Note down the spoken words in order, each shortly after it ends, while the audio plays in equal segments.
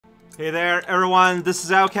Hey there, everyone. This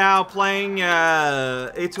is a2xt2 playing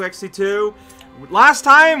a2xt2. Last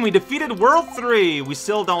time we defeated World 3. We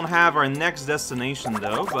still don't have our next destination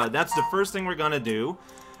though, but that's the first thing we're gonna do.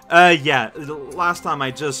 Yeah, last time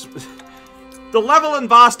I just... the level and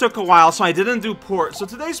boss took a while, so I didn't do port. So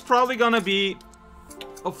today's probably gonna be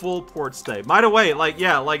a full port stay. By the way, like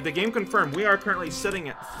the game confirmed, we are currently sitting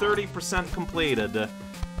at 30% completed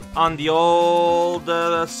on the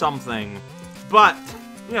old something. But,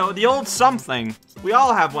 you know, the old something, we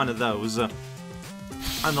all have one of those on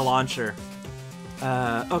the launcher.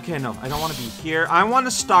 Okay, no, I don't want to be here. I want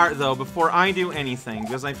to start, though, before I do anything,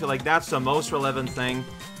 because I feel like that's the most relevant thing.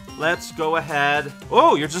 Let's go ahead.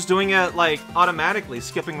 Oh, you're just doing it, like, automatically,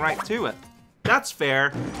 skipping right to it. That's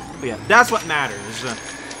fair. But yeah, that's what matters.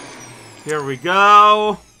 Here we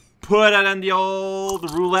go. Put it in the old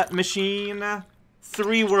roulette machine.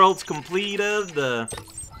 3 worlds completed.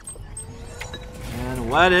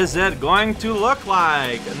 And what is it going to look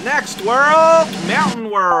like? Next world,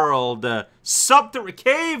 mountain world. Subterranean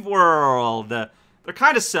cave world. They're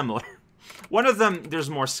kind of similar. One of them, there's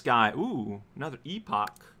more sky. Ooh, another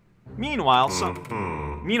epoch. Meanwhile,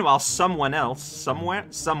 someone else.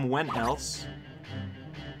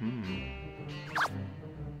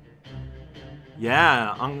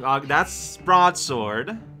 Yeah, that's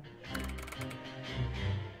broadsword.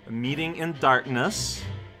 A meeting in darkness.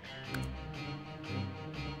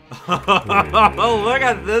 Oh, look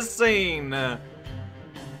at this scene!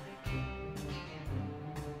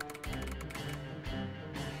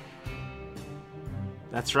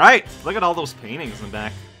 That's right! Look at all those paintings in the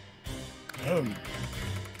back.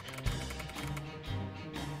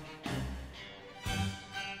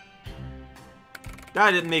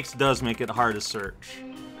 That does make it hard to search.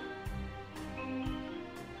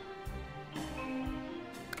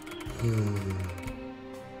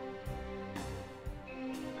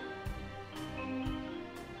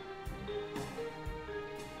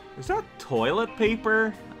 Is that toilet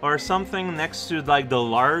paper or something next to like the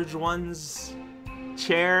large one's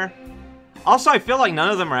chair? Also, I feel like none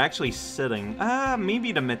of them are actually sitting.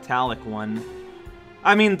 Maybe the metallic one.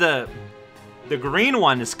 I mean, the green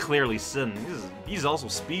one is clearly sitting. He's also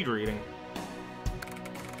speed reading.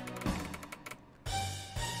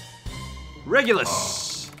 Regulus.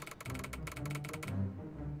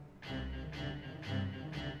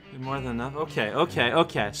 More than enough.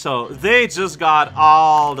 Okay. So they just got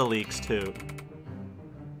all the leaks too.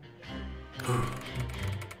 Now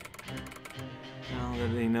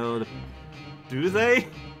that they know the... Do they?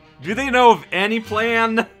 Do they know of any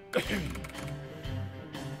plan?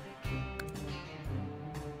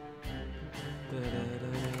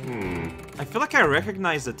 I feel like I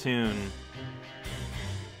recognize the tune.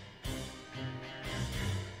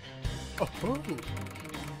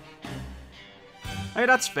 Hey,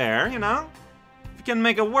 that's fair, you know? If you can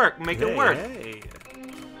make it work, make it work. Hey.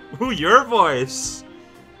 Ooh, your voice.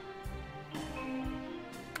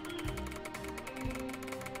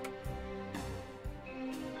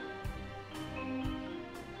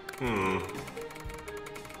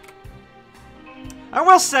 I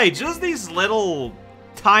will say, just these little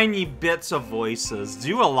tiny bits of voices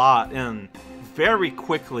do a lot in very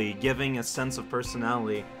quickly giving a sense of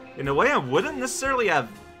personality in a way I wouldn't necessarily have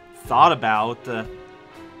thought about.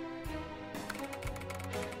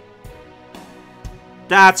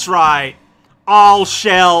 That's right. All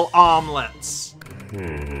shell omelets.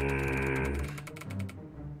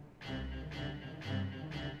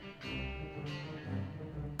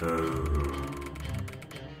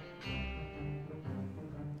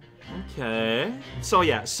 Okay. So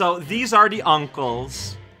yeah, so these are the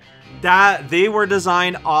uncles. That they were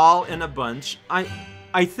designed all in a bunch. I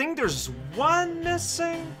think there's one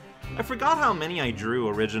missing. I forgot how many I drew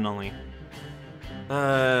originally.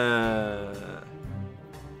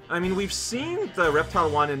 I mean, we've seen the reptile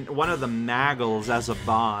one and one of the Maggles as a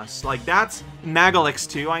boss. Like, that's Maggle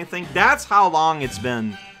X2, I think. That's how long it's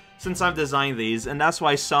been since I've designed these, and that's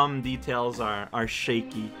why some details are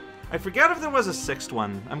shaky. I forget if there was a 6th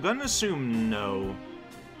one. I'm gonna assume no.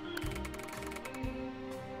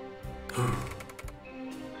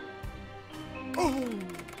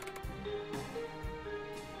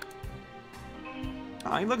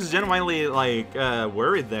 Oh, he looks genuinely, like,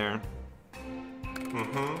 worried there.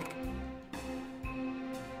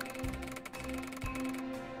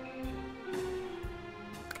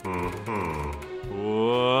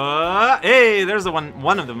 Whoa. Hey, there's the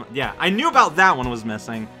one of them. Yeah, I knew about that one was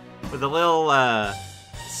missing. With a little,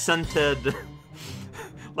 scented,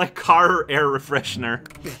 like, car air refreshener.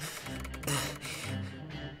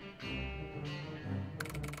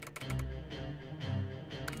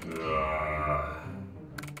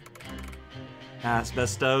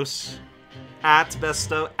 Asbestos.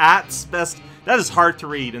 Asbest. That is hard to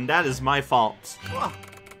read, and that is my fault.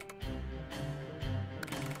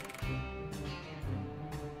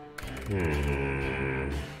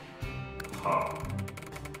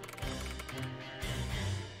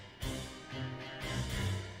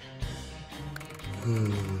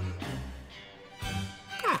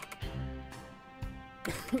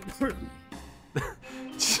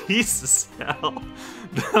 Jesus hell.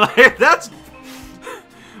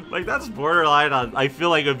 That's borderline on, I feel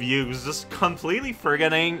like, abuse. Just completely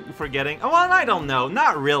forgetting. Oh, well, I don't know.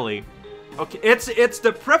 Not really. Okay, it's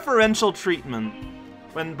the preferential treatment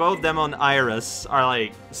when both Demo and Iris are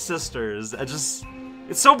like sisters. It's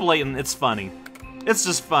so blatant. It's funny. It's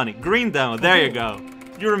just funny. Green Demo. There you go.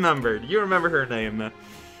 You remembered. You remember her name.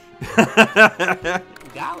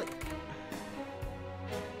 Golly.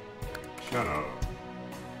 Shut up.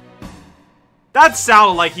 That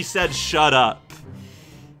sounded like he said "shut up."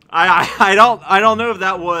 I don't know if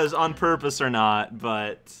that was on purpose or not,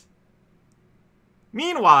 but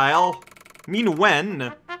meanwhile,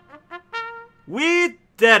 when we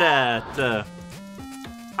did it.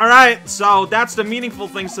 All right, so that's the meaningful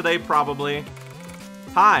things today, probably.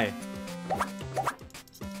 Hi.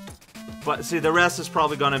 But see, the rest is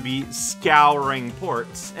probably gonna be scouring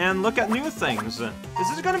ports and look at new things. Is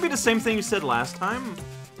this gonna be the same thing you said last time?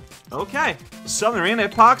 Okay, Submarine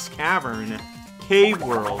Epoch's Cavern. Cave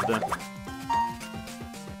World.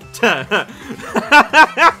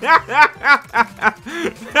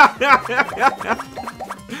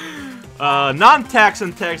 Non-text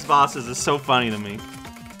and text bosses is so funny to me.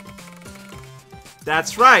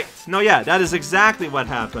 That's right. No, yeah, that is exactly what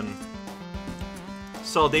happened.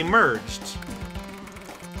 So they merged.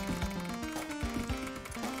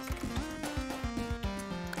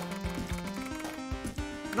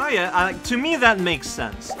 No, yeah, to me that makes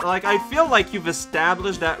sense. Like, I feel like you've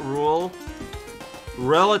established that rule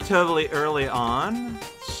relatively early on,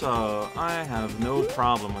 so I have no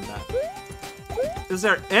problem with that. Is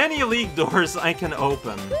there any league doors I can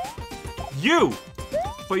open? You!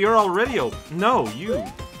 But you're already open. No, you.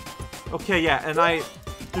 Okay, yeah, and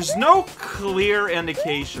there's no clear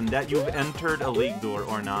indication that you've entered a league door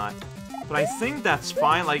or not. But I think that's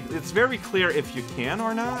fine. Like, it's very clear if you can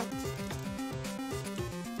or not.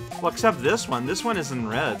 Well, except this one. This one is in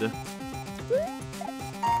red.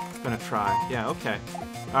 Gonna try. Yeah, okay.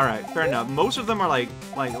 Alright, fair enough. Most of them are like,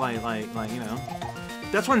 you know.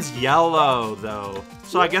 That one's yellow, though.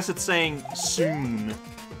 So I guess it's saying soon.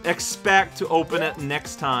 Expect to open it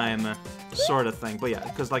next time, sort of thing. But yeah,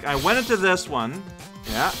 because like I went into this one.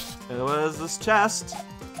 Yeah, it was this chest.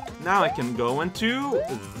 Now I can go into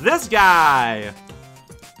this guy.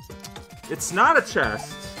 It's not a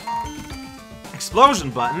chest. Explosion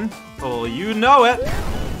button. Oh, you know it.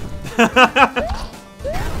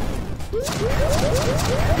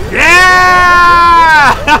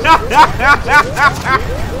 Yeah!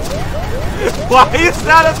 Why is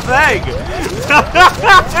that a thing?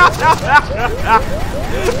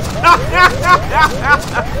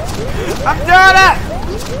 I'm doing it!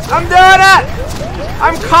 I'm doing it!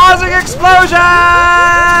 I'm causing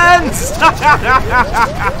explosions!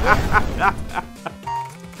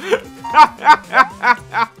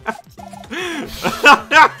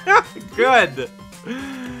 Good.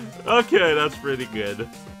 Okay, that's pretty good.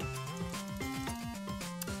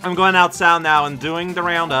 I'm going out south now and doing the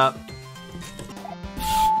roundup.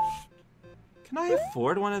 Can I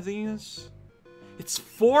afford one of these? It's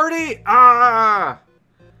 40? Ah!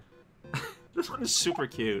 This one is super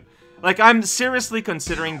cute. Like, I'm seriously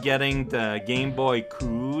considering getting the Game Boy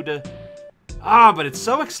Cood. Ah, but it's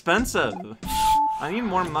so expensive. I need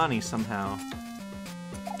more money somehow.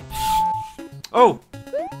 Oh!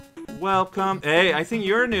 Welcome. Hey, I think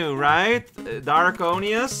you're new, right?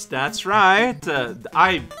 Darkonius? That's right.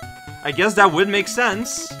 I guess that would make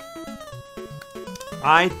sense.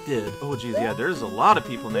 I did. Oh, geez, yeah, there's a lot of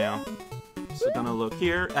people now. So gonna look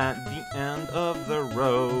here at the end of the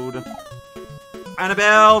road.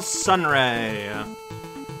 Annabelle Sunray.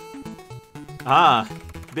 Ah,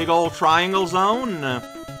 big old triangle zone.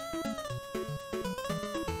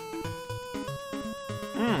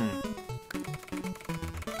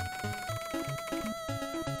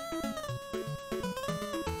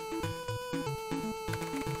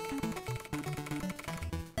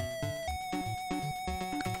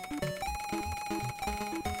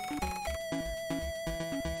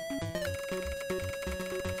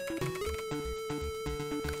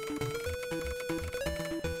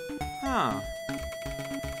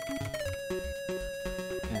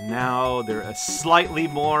 And now they're slightly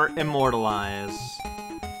more immortalized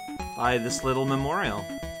by this little memorial.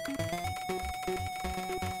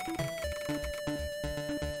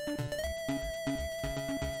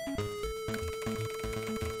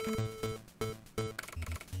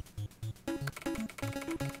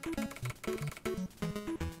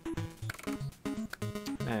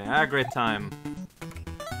 Okay, I had a great time.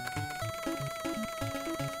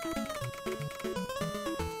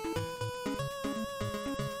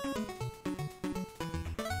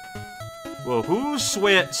 Well, who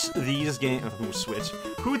switched these games?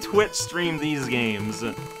 Who Twitch streamed these games?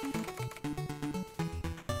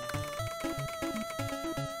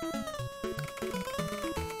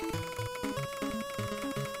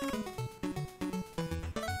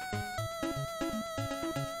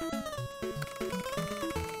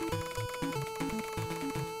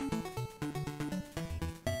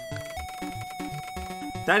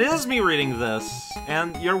 That is me reading this,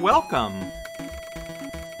 and you're welcome.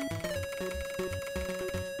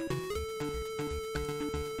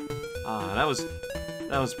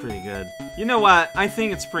 That was pretty good. You know what? I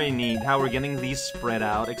think it's pretty neat how we're getting these spread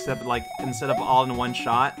out, except like instead of all in one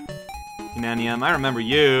shot. Unanium, I remember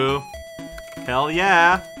you. Hell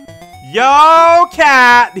yeah. Yo,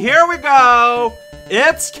 cat! Here we go!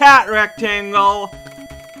 It's Cat Rectangle!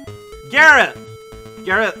 Garrett!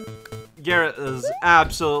 Garrett is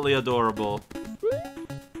absolutely adorable.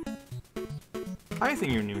 I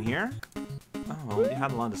think you're new here. Oh, well, you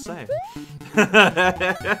had a lot to say.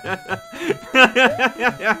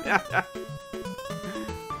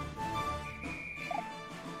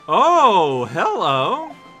 Oh,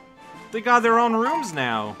 hello! They got their own rooms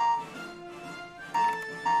now.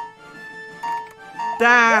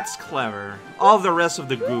 That's clever. All the rest of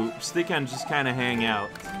the groups, they can just kind of hang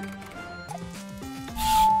out.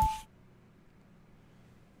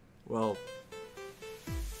 Well,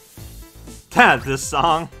 this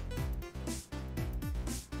song.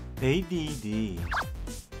 ADD.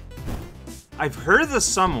 I've heard this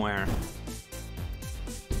somewhere.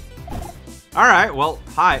 Alright, well,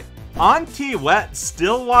 hi. On T-Wet,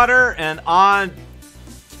 Stillwater, and on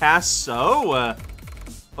Casso?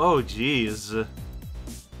 Oh, jeez.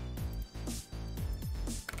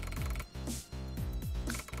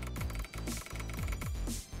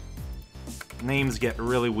 Names get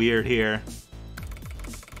really weird here.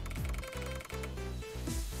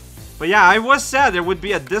 But yeah, I was sad there would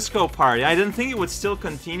be a disco party. I didn't think it would still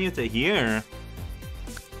continue to here.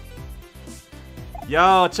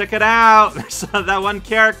 Yo, check it out! There's that one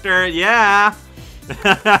character, yeah!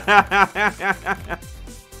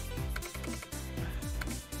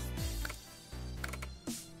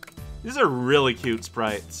 These are really cute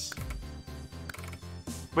sprites.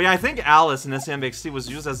 But yeah, I think Alice in SMBXT was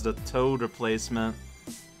used as the Toad replacement.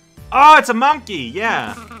 Oh, it's a monkey!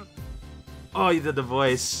 Yeah! Oh, you did the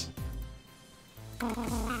voice.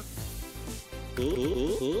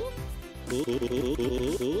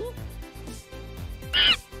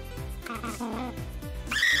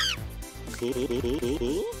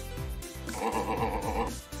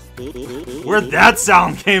 Where'd that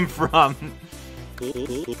sound came from?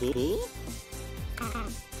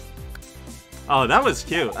 Oh, that was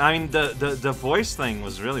cute. I mean, the voice thing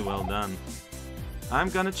was really well done. I'm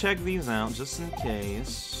gonna check these out just in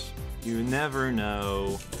case. You never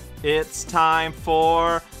know. It's time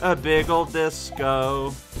for a big ol'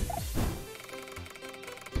 disco.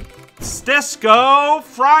 It's Disco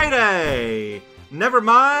Friday! Never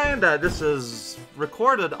mind, this is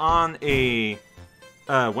recorded on a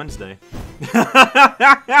Wednesday.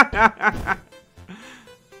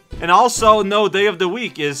 And also, no day of the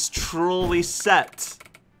week is truly set.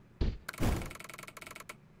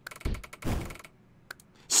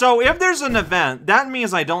 So if there's an event, that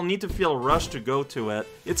means I don't need to feel rushed to go to it.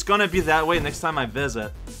 It's gonna be that way next time I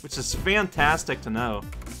visit, which is fantastic to know.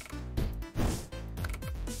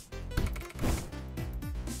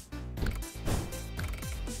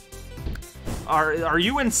 Are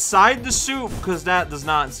you inside the soup? Because that does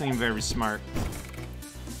not seem very smart.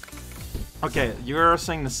 Okay, you're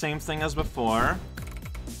saying the same thing as before.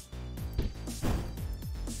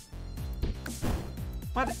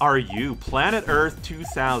 What are you? Planet Earth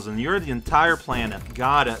 2000. You're the entire planet.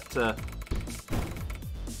 Got it.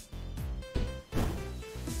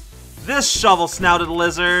 This shovel-snouted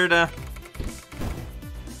lizard.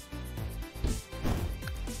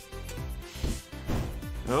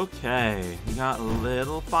 Okay, you got a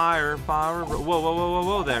little fire. Whoa, whoa, whoa, whoa,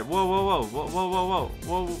 whoa there. Whoa, whoa, whoa, whoa, whoa, whoa, whoa,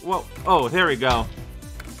 whoa, whoa. Oh, there we go.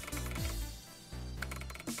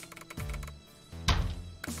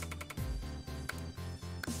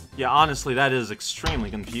 Yeah, honestly, that is extremely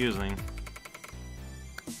confusing.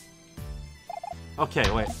 Okay,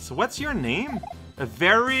 wait, so what's your name? A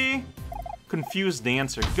very confused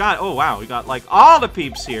dancer. God, oh wow, we got like all the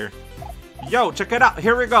peeps here. Yo, check it out.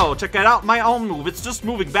 Here we go. Check it out. My own move. It's just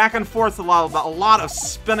moving back and forth a lot of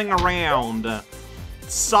spinning around.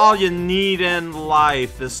 It's all you need in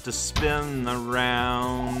life is to spin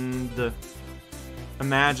around.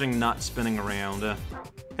 Imagine not spinning around.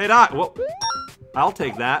 Hey, Doc. Whoa. I'll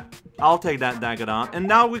take that. I'll take that, Dagadon. And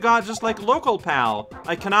now we got just like local pal.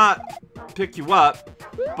 I cannot pick you up,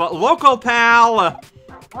 but local pal.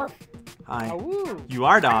 Hi. You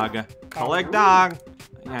are dog. Collect dog.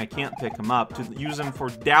 Yeah, I can't pick him up to use him for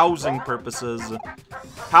dowsing purposes.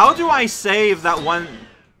 How do I save that one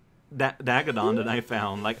Dagadon that I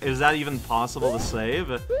found? Like, is that even possible to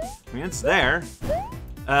save? I mean, it's there.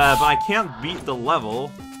 But I can't beat the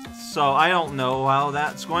level, so I don't know how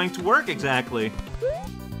that's going to work exactly.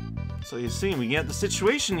 So you see, we get the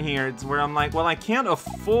situation here. It's where I'm like, well, I can't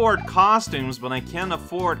afford costumes, but I can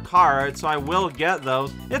afford cards, so I will get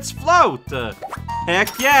those. It's Float!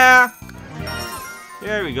 Heck yeah!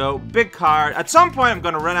 There we go, big card. At some point, I'm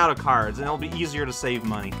gonna run out of cards, and it'll be easier to save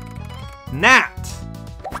money. Nat!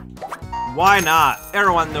 Why not?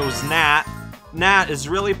 Everyone knows Nat. Nat is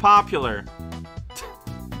really popular.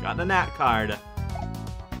 Got the Nat card.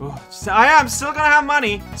 Ooh, so I am still gonna have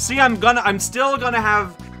money. See, I'm still gonna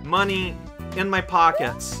have money in my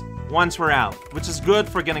pockets once we're out, which is good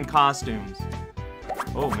for getting costumes.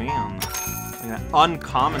 Oh man, an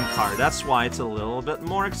uncommon card. That's why it's a little bit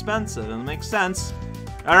more expensive, and it makes sense.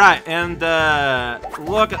 All right, and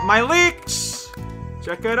look at my leaks.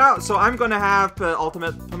 Check it out. So I'm gonna have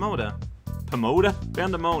Ultimate Pomoda.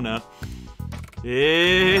 Pandemona.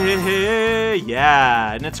 Yeah,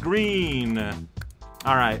 and it's green.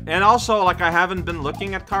 All right, and also, like, I haven't been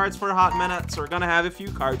looking at cards for a hot minute, so we're gonna have a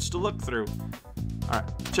few cards to look through. All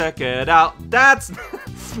right, check it out. That's...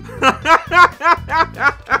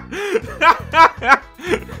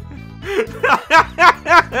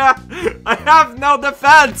 I have no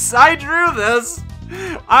defense. I drew this.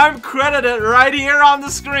 I'm credited right here on the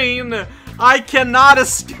screen. I cannot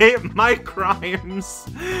escape my crimes.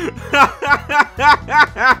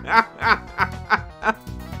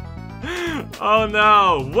 Oh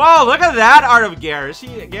no. Whoa, look at that art of Garrus.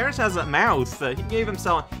 Garrus has a mouth. He gave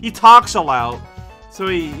himself... He talks a lot. So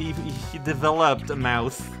he developed a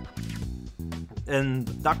mouth.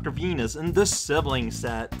 And Dr. Venus in this sibling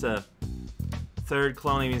set. Third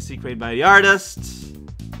clone ABC created by the artist.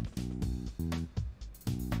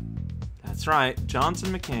 That's right,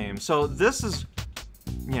 Johnson McCabe. So this is...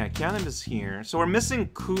 Yeah, Canon is here. So we're missing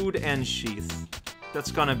Cood and Sheath. That's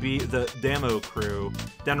gonna be the demo crew.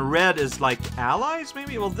 Then red is like allies,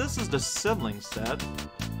 maybe? Well, this is the sibling set.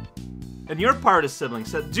 And you're part of sibling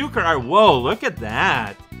set. Duker art. Whoa, look at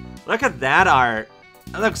that. Look at that art.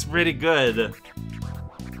 That looks pretty good.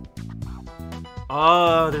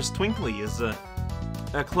 Oh, there's Twinklies.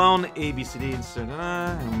 A clone ABCD.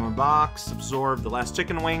 And box. Absorb the last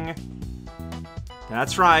chicken wing.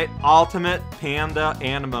 That's right. Ultimate Panda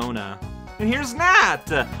and Mona. And here's Nat!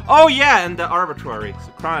 Oh yeah, and the Arbitrary.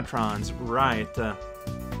 So Chronotrons, right.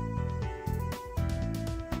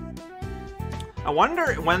 I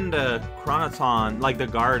wonder when the Chronoton, like the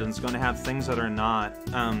Garden's gonna have things that are not,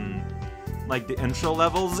 like the intro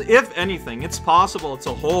levels. If anything, it's possible it's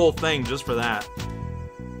a whole thing just for that.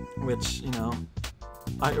 Which, you know,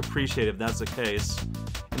 I appreciate if that's the case.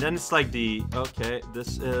 And then it's like the, okay,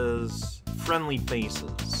 this is Friendly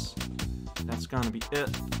Faces. That's gonna be it.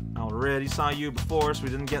 Already saw you before, so we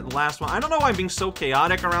didn't get the last one. I don't know why I'm being so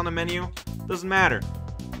chaotic around the menu. Doesn't matter.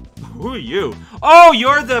 Who are you? Oh,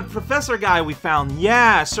 you're the professor guy we found.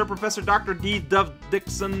 Yeah, Sir Professor Dr. D. Dove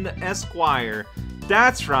Dixon Esquire.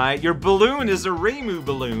 That's right. Your balloon is a Reimu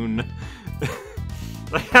balloon.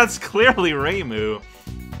 Like, that's clearly Reimu.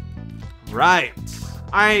 Right.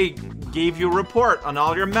 I gave you a report on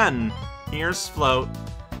all your men. Here's Float.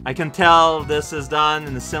 I can tell this is done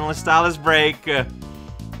in the Sinless Stylist break.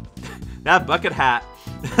 That bucket hat.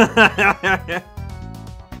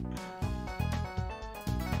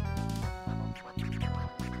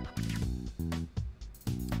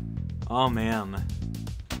 Oh man.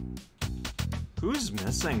 Who's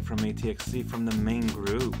missing from a2xt from the main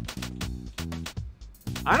group?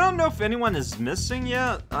 I don't know if anyone is missing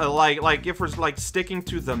yet. Like if we're like sticking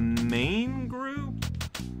to the main group.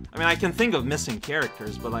 I mean, I can think of missing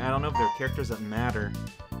characters, but like I don't know if they're characters that matter.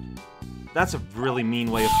 That's a really mean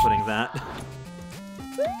way of putting that.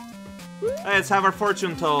 Hey, let's have our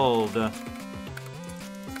fortune told.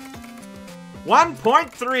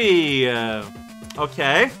 1.3.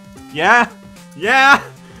 Okay. Yeah. Yeah.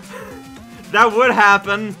 That would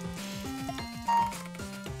happen.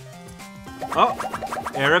 Oh.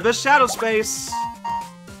 Erebus Shadow Space.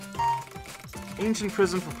 Ancient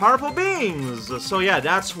prison for powerful beings. So yeah,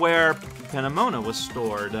 that's where Panemona was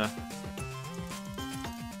stored.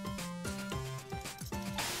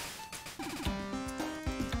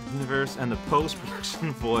 Universe and the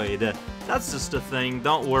post-production void. That's just a thing.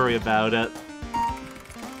 Don't worry about it.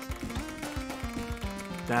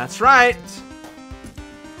 That's right.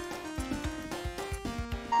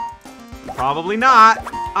 Probably not.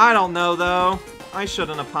 I don't know, though. I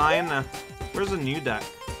shouldn't opine. Where's the new duck?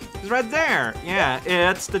 It's right there. Yeah,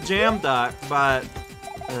 it's the jam duck, but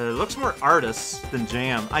it looks more artist than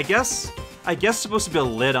jam. I guess it's supposed to be a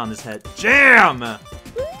lid on his head. Jam!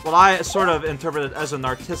 Well, I sort of interpret it as an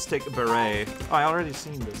artistic beret. Oh, I already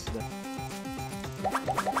seen this.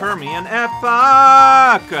 Permian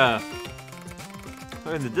epoch!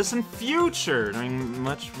 In the distant future, during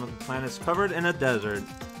much of the planet is covered in a desert.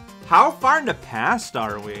 How far in the past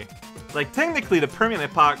are we? Like, technically, the Permian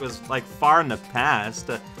epoch was like far in the past.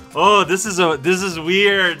 Oh, this is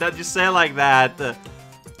weird that you say it like that.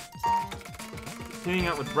 Teaming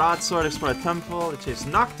up with broadsword, explore a temple, to chase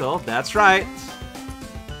Noctil. That's right.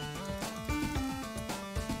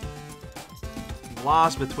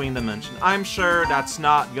 Lost between dimensions. I'm sure that's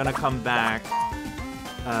not gonna come back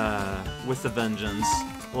with the vengeance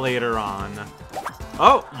later on.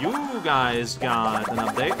 Oh, you guys got an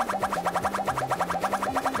update.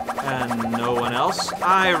 And no one else.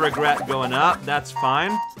 I regret going up. That's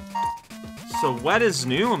fine. So what is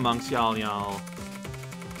new amongst y'all?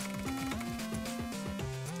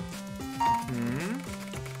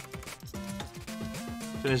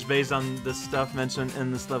 Finish based on the stuff mentioned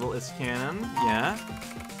in this level is canon. Yeah.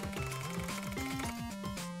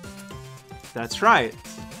 That's right.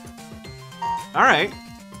 Alright.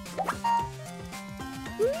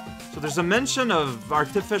 So there's a mention of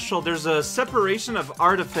artificial, there's a separation of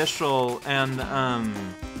artificial and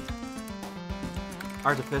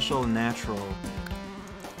natural.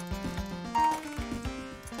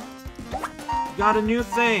 Got a new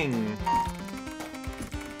thing.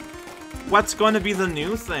 What's going to be the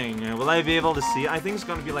new thing? Will I be able to see it? I think it's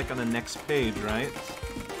going to be like on the next page, right?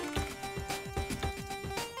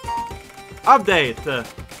 Update!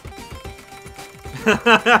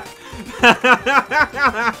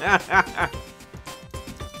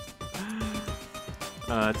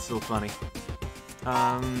 It's still funny.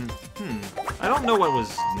 I don't know what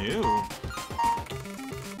was new.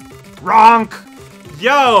 Ronk!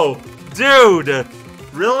 Yo! Dude!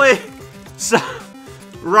 Really? So...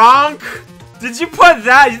 Ronk? Did you put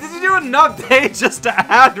that? Did you do an update just to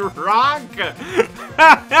add Ronk?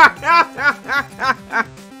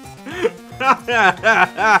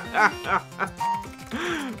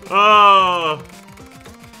 Oh.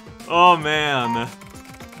 Oh man.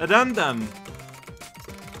 Addendum.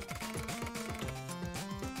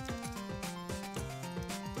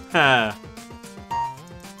 Huh.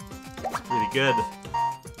 It's pretty good.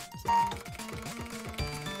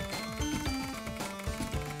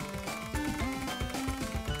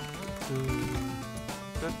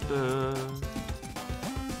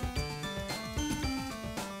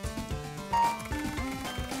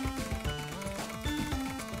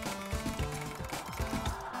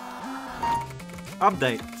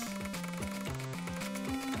 Update.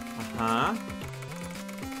 Uh-huh.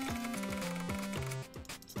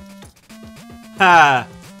 Ha!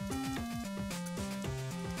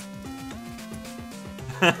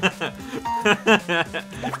 I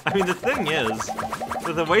mean, the thing is,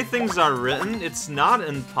 with the way things are written, it's not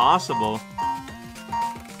impossible.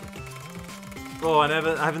 Oh, and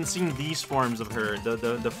I haven't seen these forms of her,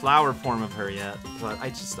 the flower form of her yet. But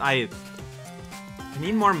I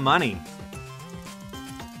need more money.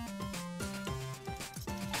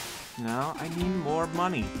 No, I need more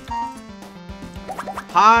money.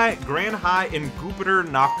 Grand High in Jupiter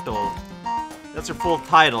Noctil. That's her full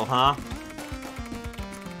title, huh?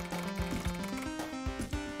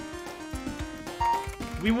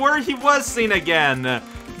 He was seen again.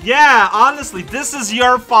 Yeah, honestly, this is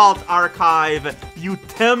your fault, Archive. You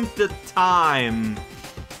tempted time.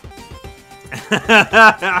 It's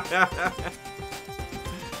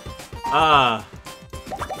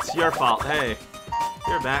your fault. Hey,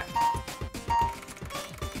 you're back.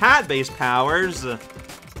 Cat-based powers.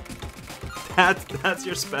 That's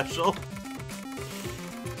your special.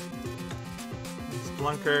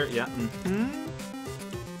 Splunker, yeah.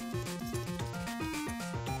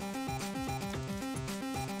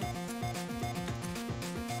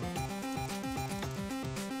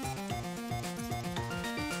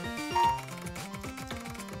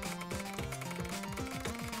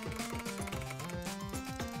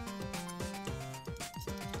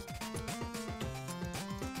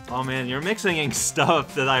 Oh man, you're mixing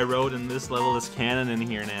stuff that I wrote in this level as canon in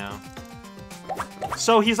here now.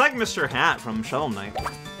 So he's like Mr. Hat from Shovel Knight.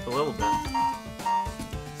 A little bit.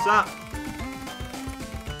 What's up?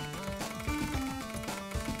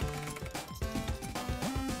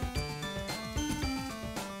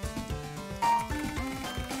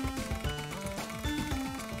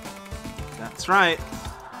 That's right.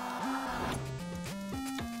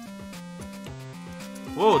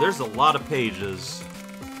 Whoa, there's a lot of pages.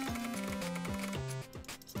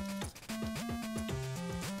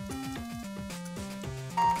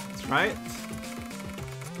 That's right.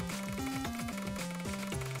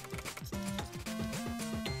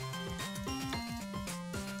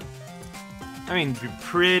 I mean, it'd be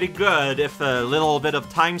pretty good if a little bit of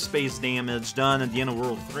time-space damage done at the end of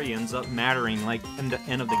World 3 ends up mattering, like, in the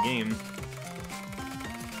end of the game.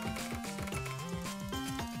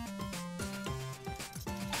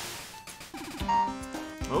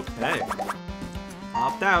 Okay.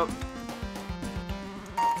 Opt out.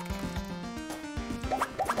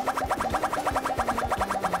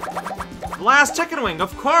 Blast chicken wing!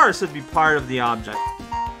 Of course it'd be part of the object.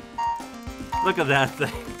 Look at that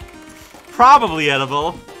thing. Probably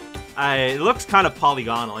edible. It looks kind of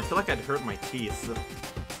polygonal. I feel like I'd hurt my teeth. So.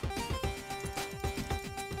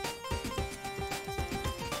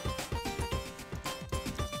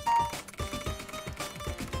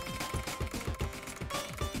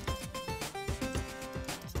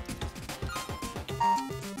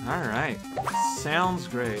 Alright. Sounds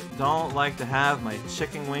great. Don't like to have my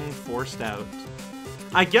chicken wing forced out.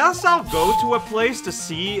 I guess I'll go to a place to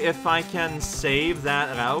see if I can save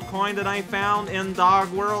that Rao coin that I found in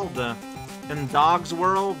Dog's World. And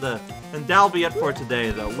that'll be it for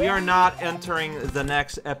today, though. We are not entering the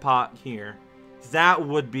next epoch here. That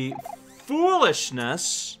would be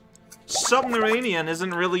foolishness. Subterranean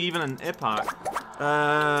isn't really even an epoch.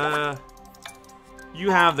 You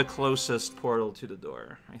have the closest portal to the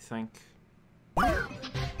door, I think.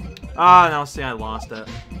 Ah, no, see, I lost it.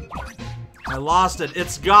 I lost it.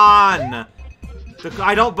 It's gone.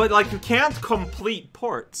 But like, you can't complete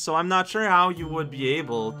ports, so I'm not sure how you would be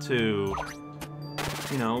able to,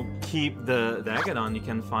 you know, keep the Agadon you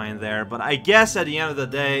can find there. But I guess at the end of the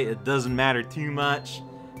day, it doesn't matter too much.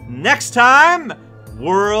 Next time,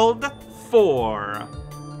 World 4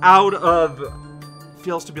 out of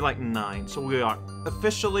feels to be like 9. So we are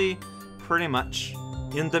officially pretty much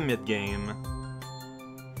in the mid-game.